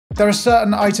There are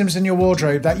certain items in your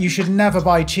wardrobe that you should never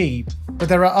buy cheap, but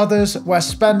there are others where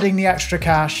spending the extra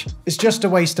cash is just a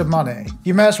waste of money.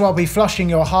 You may as well be flushing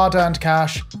your hard-earned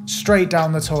cash straight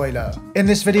down the toilet. In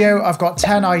this video, I've got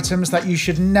 10 items that you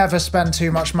should never spend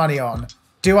too much money on.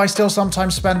 Do I still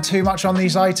sometimes spend too much on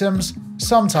these items?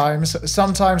 Sometimes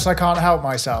I can't help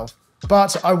myself.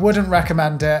 But I wouldn't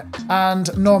recommend it,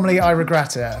 and normally I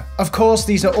regret it. Of course,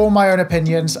 these are all my own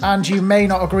opinions, and you may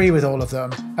not agree with all of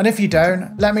them. And if you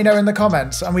don't, let me know in the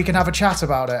comments and we can have a chat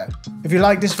about it. If you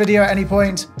like this video at any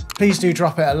point, please do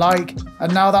drop it a like.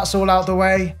 And now that's all out the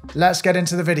way, let's get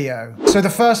into the video. So the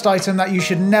first item that you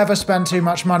should never spend too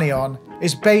much money on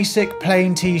is basic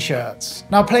plain t-shirts.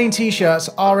 Now, plain t-shirts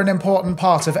are an important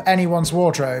part of anyone's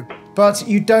wardrobe, but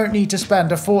you don't need to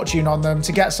spend a fortune on them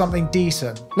to get something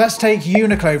decent. Let's take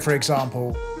Uniqlo for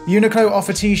example. Uniqlo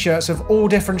offer t-shirts of all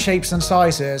different shapes and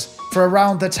sizes for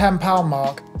around the £10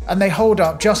 mark, and they hold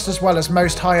up just as well as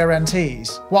most higher end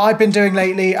tees. What I've been doing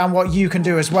lately, and what you can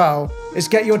do as well, is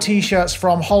get your t-shirts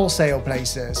from wholesale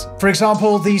places. For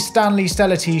example, these Stanley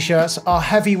Stella t-shirts are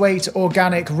heavyweight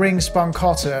organic ring spun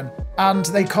cotton, and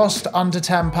they cost under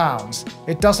 £10.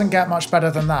 It doesn't get much better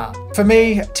than that. For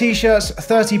me, t-shirts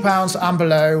 £30 and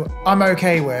below, I'm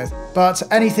okay with, but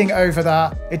anything over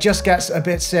that, it just gets a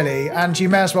bit silly, and you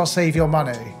may as well save your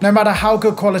money. No matter how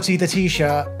good quality the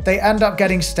t-shirt, they end up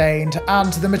getting stained,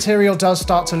 and the material does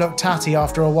start to look tatty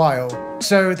after a while.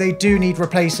 So they do need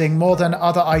replacing more than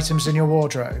other items in your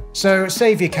wardrobe. So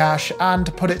save your cash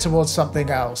and put it towards something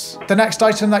else. The next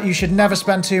item that you should never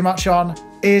spend too much on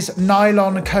is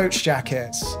nylon coach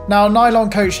jackets. Now, nylon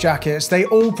coach jackets, they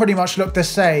all pretty much look the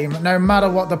same no matter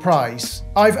what the price.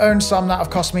 I've owned some that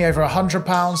have cost me over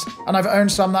 £100, and I've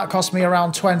owned some that cost me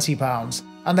around £20,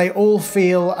 and they all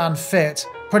feel and fit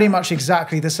pretty much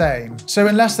exactly the same. So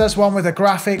unless there's one with a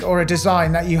graphic or a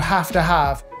design that you have to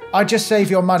have, I'd just save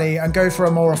your money and go for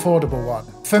a more affordable one.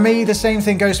 For me, the same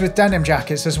thing goes with denim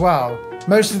jackets as well.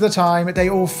 Most of the time, they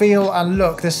all feel and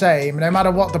look the same, no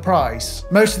matter what the price.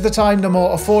 Most of the time, the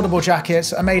more affordable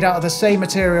jackets are made out of the same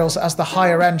materials as the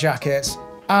higher end jackets,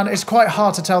 and it's quite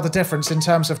hard to tell the difference in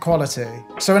terms of quality.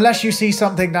 So unless you see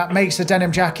something that makes a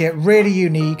denim jacket really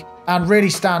unique and really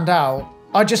stand out,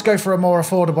 I'd just go for a more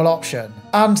affordable option.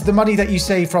 And the money that you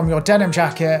save from your denim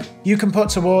jacket, you can put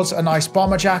towards a nice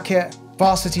bomber jacket,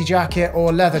 varsity jacket,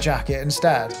 or leather jacket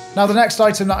instead. Now, the next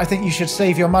item that I think you should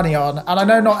save your money on, and I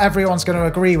know not everyone's going to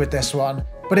agree with this one,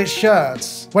 but it's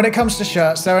shirts. When it comes to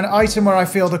shirts, they're an item where I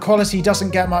feel the quality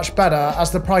doesn't get much better as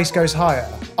the price goes higher.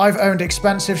 I've owned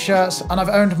expensive shirts and I've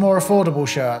owned more affordable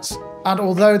shirts, and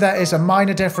although there is a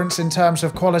minor difference in terms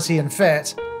of quality and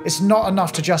fit, it's not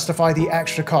enough to justify the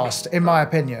extra cost, in my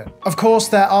opinion. Of course,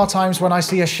 there are times when I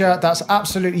see a shirt that's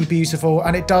absolutely beautiful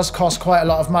and it does cost quite a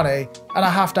lot of money, and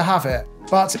I have to have it.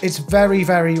 But it's very,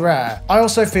 very rare. I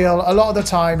also feel a lot of the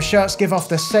time shirts give off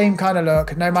the same kind of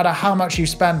look no matter how much you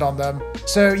spend on them,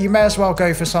 so you may as well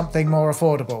go for something more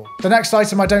affordable. The next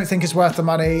item I don't think is worth the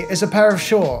money is a pair of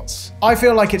shorts. I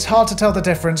feel like it's hard to tell the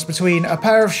difference between a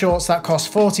pair of shorts that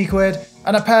cost 40 quid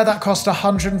and a pair that cost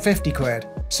 150 quid.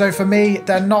 So for me,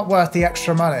 they're not worth the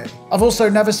extra money. I've also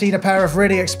never seen a pair of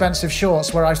really expensive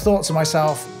shorts where I've thought to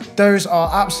myself, those are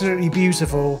absolutely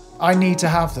beautiful, I need to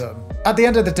have them. At the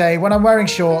end of the day, when I'm wearing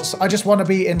shorts, I just want to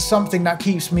be in something that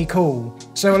keeps me cool.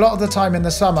 So a lot of the time in the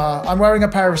summer, I'm wearing a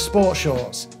pair of sports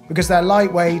shorts because they're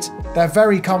lightweight, they're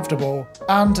very comfortable,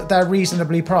 and they're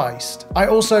reasonably priced. I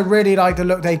also really like the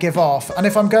look they give off, and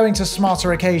if I'm going to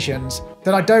smarter occasions,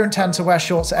 then I don't tend to wear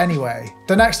shorts anyway.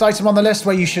 The next item on the list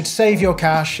where you should save your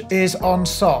cash is on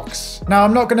socks. Now,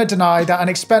 I'm not going to deny that an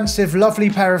expensive, lovely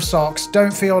pair of socks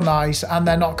don't feel nice and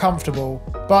they're not comfortable,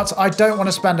 but I don't want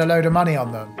to spend a load of money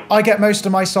on them. I get most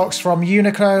of my socks from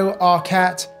Uniqlo,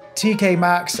 Arket, TK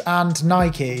Maxx and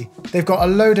Nike. They've got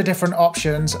a load of different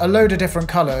options, a load of different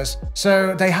colours,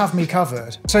 so they have me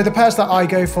covered. So the pairs that I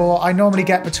go for, I normally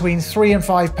get between 3 and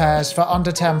 5 pairs for under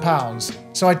 £10,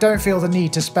 so I don't feel the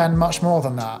need to spend much more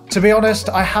than that. To be honest,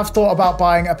 I have thought about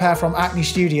buying a pair from Acne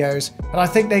Studios, and I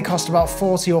think they cost about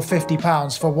 £40 or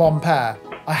 £50 for one pair.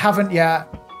 I haven't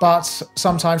yet, but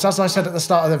sometimes, as I said at the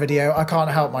start of the video, I can't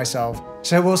help myself.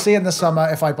 So we'll see in the summer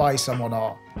if I buy some or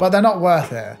not. But they're not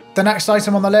worth it. The next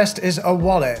item on the list is a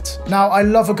wallet. Now, I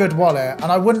love a good wallet,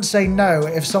 and I wouldn't say no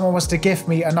if someone was to gift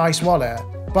me a nice wallet,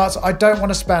 but I don't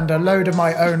want to spend a load of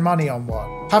my own money on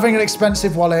one. Having an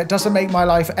expensive wallet doesn't make my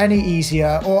life any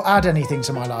easier or add anything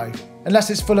to my life, unless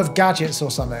it's full of gadgets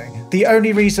or something. The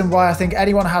only reason why I think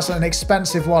anyone has an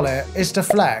expensive wallet is to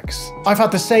flex. I've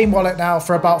had the same wallet now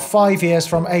for about 5 years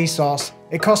from ASOS.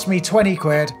 It cost me 20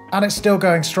 quid and it's still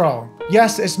going strong.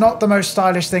 Yes, it's not the most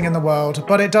stylish thing in the world,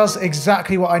 but it does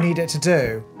exactly what I need it to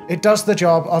do. it does the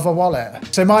job of a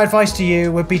wallet. So my advice to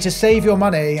you would be to save your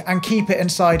money and keep it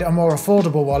inside a more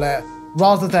affordable wallet,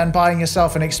 rather than buying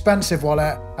yourself an expensive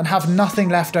wallet and have nothing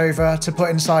left over to put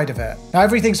inside of it. Now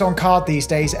everything's on card these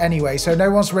days anyway, so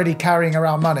no one's really carrying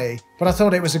around money, but I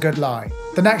thought it was a good line.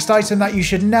 The next item that you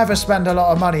should never spend a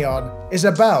lot of money on is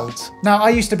a belt. Now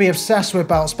I used to be obsessed with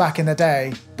belts back in the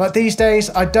day, but these days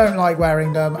I don't like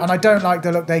wearing them and I don't like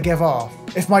the look they give off.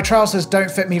 If my trousers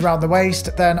don't fit me round the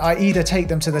waist, then I either take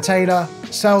them to the tailor,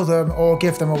 sell them, or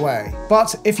give them away.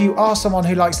 But if you are someone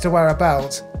who likes to wear a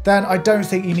belt, then I don't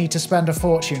think you need to spend a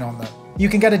fortune on them. You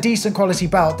can get a decent quality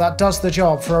belt that does the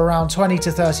job for around £20 to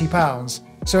 £30,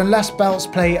 so unless belts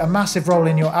play a massive role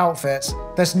in your outfits,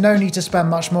 there's no need to spend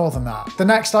much more than that. The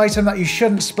next item that you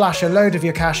shouldn't splash a load of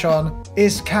your cash on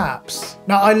is caps.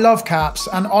 Now I love caps,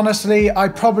 and honestly I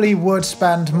probably would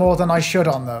spend more than I should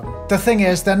on them. The thing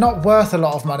is, they're not worth a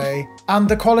lot of money, and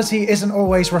the quality isn't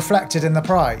always reflected in the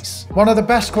price. One of the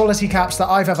best quality caps that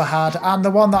I've ever had, and the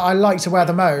one that I like to wear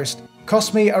the most,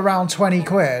 cost me around 20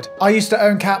 quid. I used to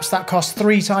own caps that cost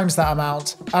 3 times that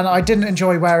amount, and I didn't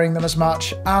enjoy wearing them as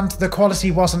much, and the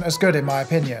quality wasn't as good in my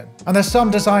opinion. And there's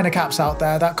some designer caps out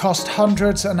there that cost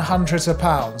hundreds and hundreds of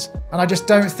pounds, and I just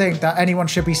don't think that anyone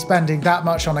should be spending that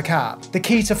much on a cap. The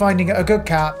key to finding a good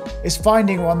cap is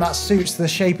finding one that suits the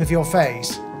shape of your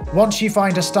face. Once you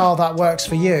find a style that works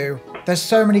for you, there's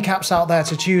so many caps out there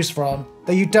to choose from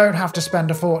that you don't have to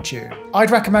spend a fortune. I'd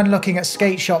recommend looking at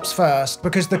skate shops first,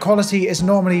 because the quality is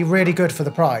normally really good for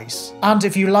the price. And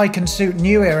if you like and suit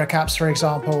new era caps, for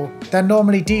example, they're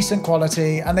normally decent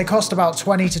quality and they cost about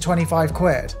 20 to 25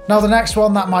 quid. Now the next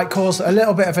one that might cause a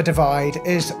little bit of a divide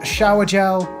is shower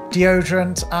gel,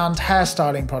 deodorant, and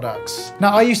hairstyling products.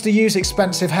 Now I used to use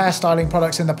expensive hairstyling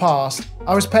products in the past.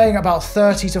 I was paying about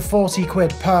 30 to 40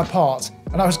 quid per pot,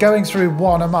 and I was going through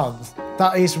one a month.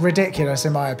 That is ridiculous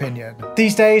in my opinion.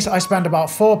 These days I spend about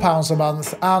 £4 a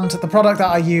month, and the product that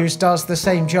I use does the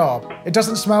same job. It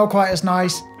doesn't smell quite as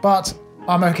nice, but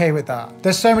I'm okay with that.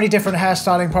 There's so many different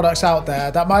hairstyling products out there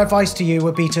that my advice to you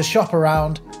would be to shop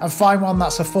around and find one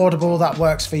that's affordable that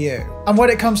works for you. And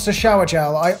when it comes to shower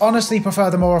gel, I honestly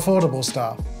prefer the more affordable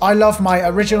stuff. I love my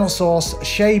Original Source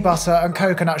shea butter and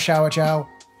coconut shower gel,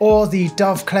 or the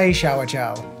Dove clay shower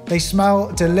gel. They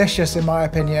smell delicious in my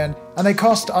opinion, and they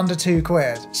cost under 2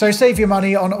 quid. So save your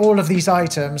money on all of these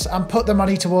items and put the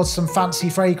money towards some fancy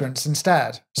fragrance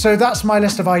instead. So that's my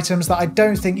list of items that I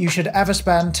don't think you should ever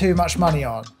spend too much money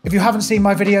on. If you haven't seen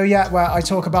my video yet where I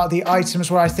talk about the items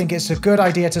where I think it's a good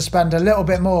idea to spend a little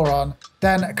bit more on,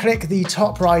 then click the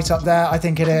top right up there, I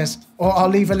think it is, or I'll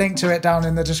leave a link to it down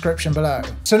in the description below.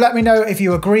 So let me know if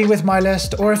you agree with my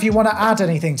list or if you want to add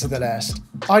anything to the list.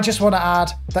 I just want to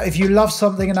add that if you love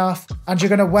something enough and you're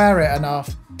going to wear it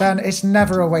enough, then it's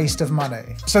never a waste of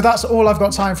money. So that's all I've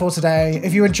got time for today.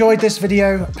 If you enjoyed this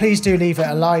video, please do leave it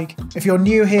a like. If you're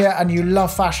new here and you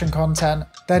love fashion content,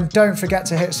 then don't forget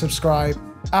to hit subscribe,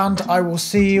 and I will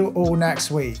see you all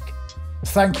next week.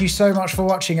 Thank you so much for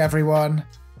watching, everyone.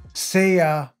 See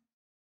ya.